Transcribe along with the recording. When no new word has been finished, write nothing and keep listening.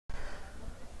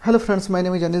Hello friends, my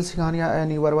name is Anil Singhania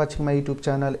and you are watching my YouTube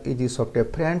channel Easy Software.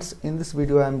 Friends, in this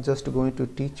video I am just going to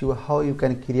teach you how you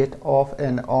can create off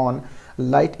and on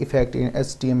light effect in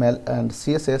HTML and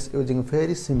CSS using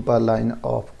very simple line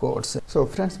of codes. So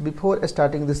friends, before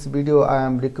starting this video I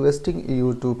am requesting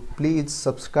you to please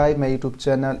subscribe my YouTube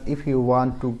channel if you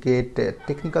want to get a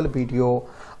technical video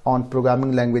on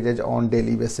programming languages on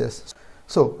daily basis.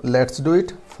 So let's do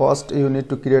it. First you need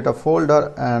to create a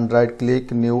folder and right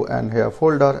click new and here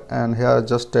folder, and here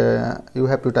just you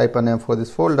have to type a name for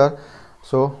this folder.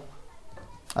 So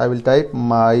I will type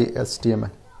my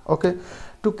HTML. Okay,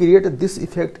 to create this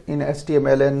effect in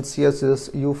HTML and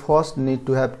CSS you first need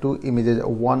to have two images,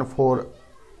 one for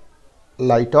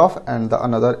light off and the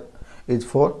another is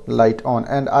for light on,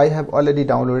 and I have already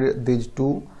downloaded these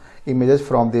two images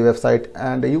from the website,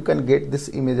 and you can get this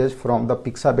images from the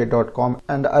pixabay.com,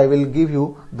 and I will give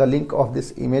you the link of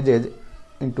this images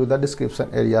into the description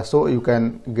area so you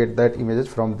can get that images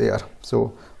from there.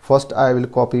 So first I will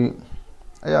copy,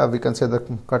 we can say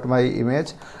cut my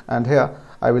image, and here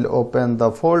I will open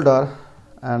the folder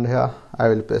and here I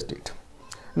will paste it.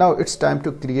 Now it's time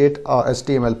to create a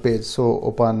HTML page. So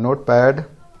open Notepad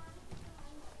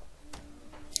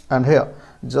and here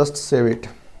just save it.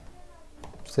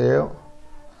 Save,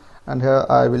 and here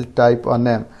I will type a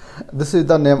name. This is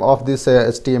the name of this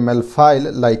HTML file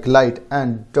like light,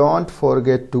 and don't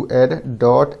forget to add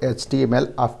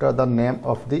 .html after the name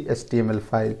of the HTML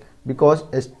file because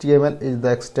HTML is the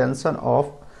extension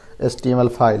of HTML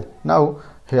file. Now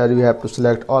here you have to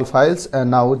select all files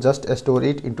and now just store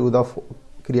it into the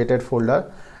created folder.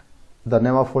 The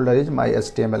name of folder is my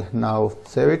HTML. Now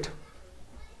save it.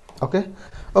 Okay,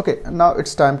 now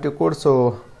it's time to code.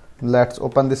 So let's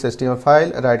open this HTML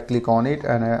file, right click on it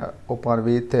and open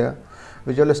with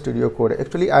Visual Studio Code.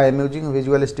 Actually I am using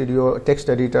Visual Studio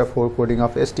text editor for coding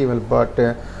of HTML, but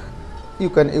you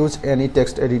can use any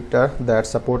text editor that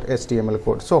support HTML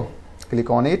code. So click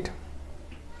on it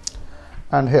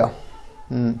and here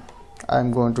I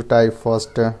am going to type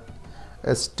first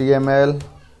HTML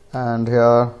and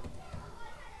here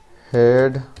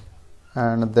head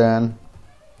and then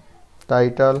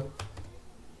title,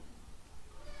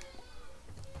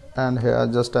 and here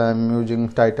just I am using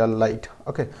title light.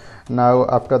 Okay, now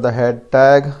after the head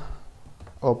tag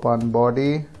open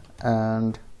body,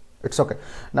 and it's okay.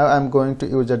 Now I'm going to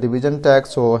use a division tag,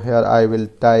 so here I will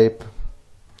type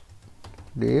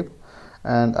div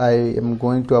and I am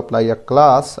going to apply a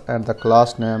class, and the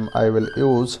class name I will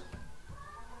use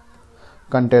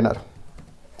container.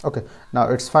 Okay, now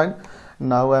it's fine.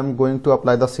 Now I'm going to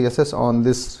apply the CSS on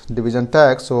this division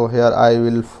tag. So here I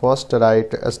will first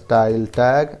write a style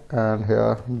tag and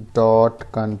here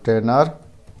dot container,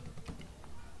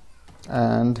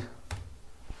 and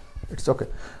it's okay.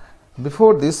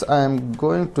 Before this I am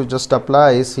going to just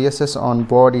apply CSS on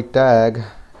body tag,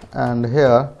 and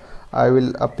here I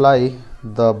will apply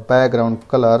the background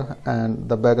color, and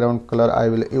the background color I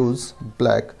will use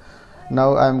black.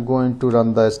 Now I am going to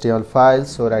run the HTML file,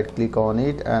 so right click on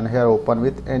it and here open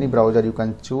with any browser you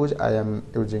can choose. I am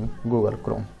using Google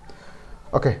Chrome.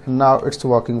 Okay, now it's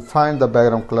working fine. The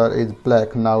background color is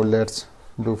black. Now let's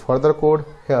do further code.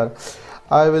 Here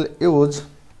I will use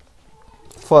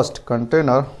first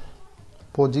container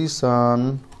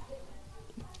position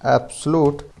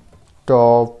absolute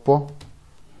top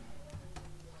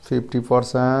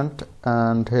 50%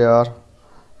 and here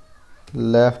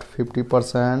left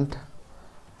 50%,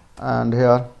 and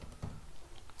here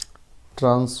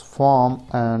transform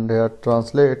and here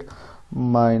translate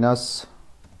minus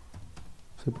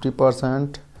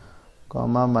 50%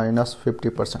 comma minus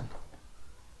 50%.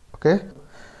 Okay,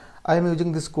 I am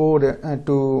using this code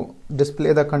to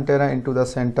display the container into the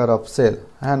center of cell,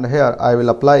 and here I will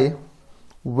apply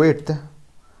width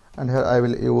and here I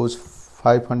will use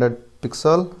 500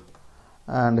 pixel,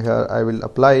 and here I will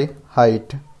apply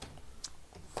height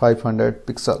 500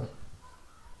 pixel.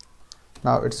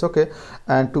 Now it's okay,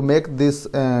 and to make this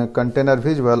container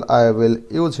visual I will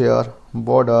use here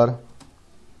border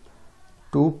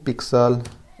 2 pixel.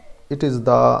 It is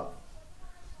the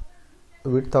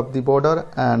width of the border,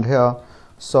 and here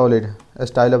solid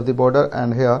style of the border,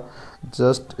 and here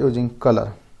just using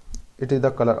color, it is the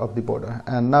color of the border.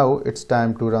 And now it's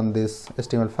time to run this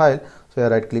HTML file. So here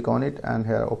right click on it and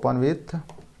here open with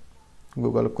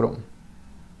Google Chrome.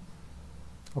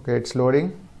 Okay, it's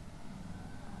loading.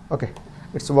 Okay,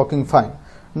 it's working fine.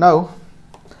 Now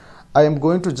I am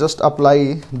going to just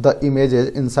apply the images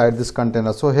inside this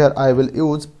container. So here I will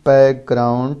use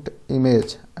background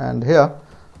image, and here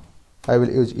I will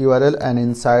use URL, and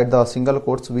inside the single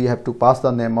quotes we have to pass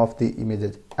the name of the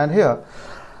images. And here I will use background image, and here I will use URL, and inside the single quotes we have to pass the name of the images. And here I will use URL, and inside the single quotes we have to pass the name of the images. And here I will use background image, and here I will use URL, and inside the single quotes we have to pass the name of the images. And here I will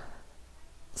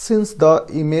use since the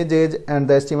images and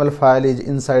the HTML file is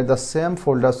inside the same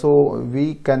folder, so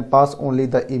we can pass only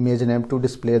the image name to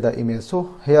display the image.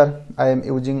 So here I am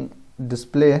using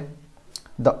display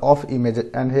the off image,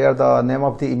 and here the name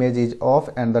of the image is off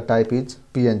and the type is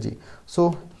PNG.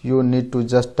 So you need to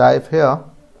just type here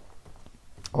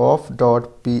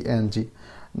off.png.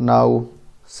 now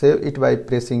save it by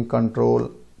pressing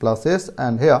Ctrl+S,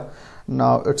 and here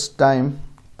now it's time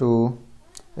to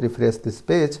refresh this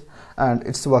page and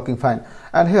it's working fine.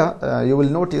 And here you will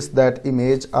notice that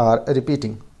image are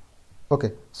repeating.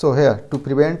 Okay, so here to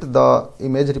prevent the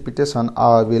image repetition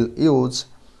I will use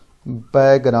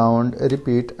background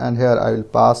repeat, and here I will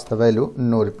pass the value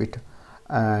no repeat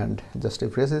and just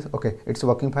refresh this. Okay, it's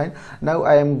working fine. Now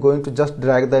I am going to just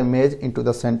drag the image into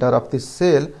the center of this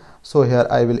cell. So here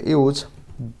I will use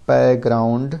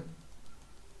background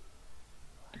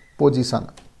position,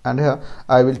 and here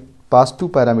I will pass two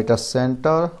parameters,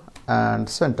 center and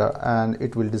center, and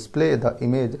it will display the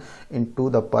image into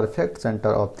the perfect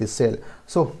center of the cell.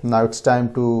 So now it's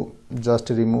time to just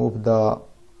remove the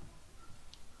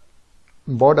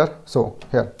border. So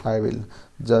here I will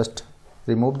just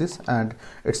remove this and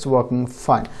it's working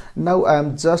fine. Now I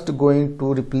am just going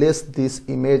to replace this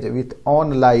image with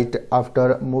on light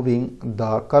after moving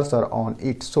the cursor on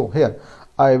it. So here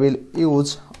I will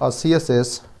use a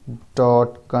CSS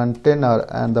dot container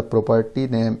and the property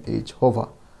name is hover.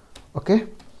 Okay,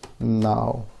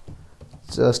 now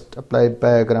just apply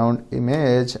background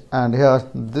image, and here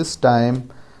this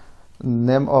time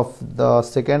name of the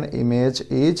second image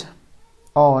is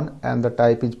on and the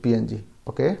type is PNG.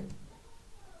 Okay,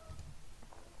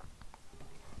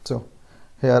 so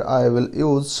here I will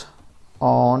use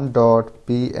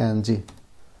on.png.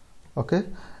 okay,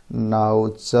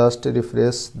 now just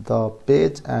refresh the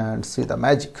page and see the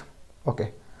magic.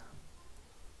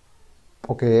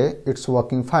 Okay, it's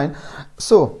working fine.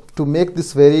 So to make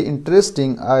this very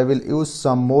interesting, I will use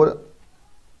some more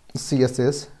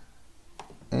CSS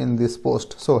in this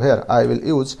post. So here I will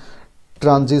use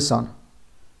transition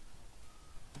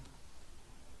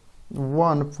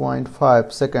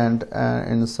 1.5 second, and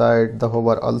inside the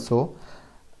hover also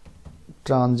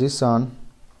transition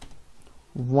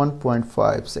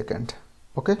 1.5 second.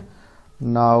 Okay,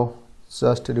 now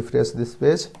just refresh this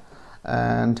page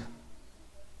and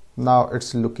now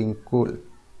it's looking cool.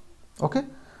 Okay,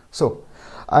 so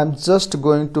I'm just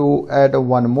going to add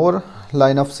one more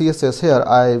line of CSS. Here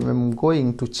I am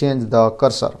going to change the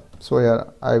cursor. So here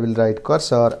I will write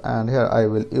cursor, and here I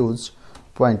will use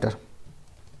pointer.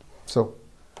 So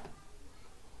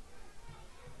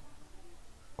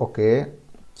okay,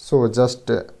 so just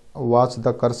watch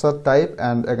the cursor type,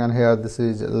 and again here this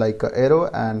is like a arrow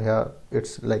and here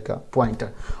it's like a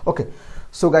pointer. Okay,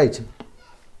 so guys,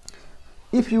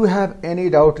 if you have any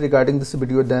doubt regarding this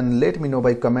video, then let me know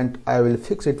by comment. I will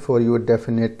fix it for you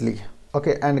definitely.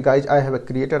 Okay, and guys, I have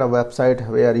created a website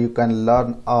where you can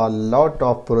learn a lot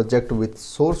of project with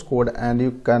source code, and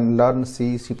you can learn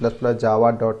C, C++,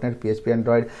 Java, .NET, PHP,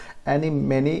 Android,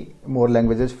 many more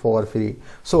languages for free.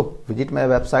 So visit my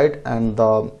website, and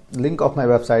the link of my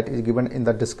website is given in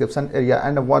the description area.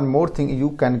 And one more thing,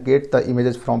 you can get the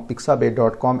images from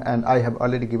pixabay.com, and I have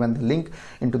already given the link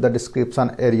into the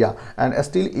description area. And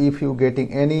still, if you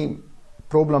getting any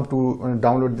problem to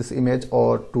download this image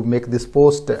or to make this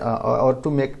post or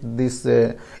to make this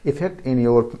effect in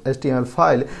your HTML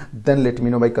file, then let me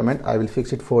know by comment. I will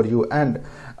fix it for you. And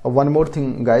one more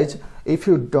thing guys, if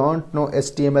you don't know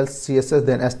HTML CSS,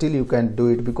 then still you can do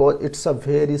it, because it's a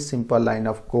very simple line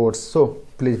of code. So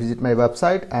please visit my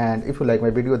website, and if you like my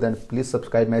video, then please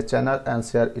subscribe my channel and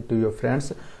share it to your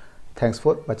friends. Thanks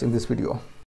for watching this video.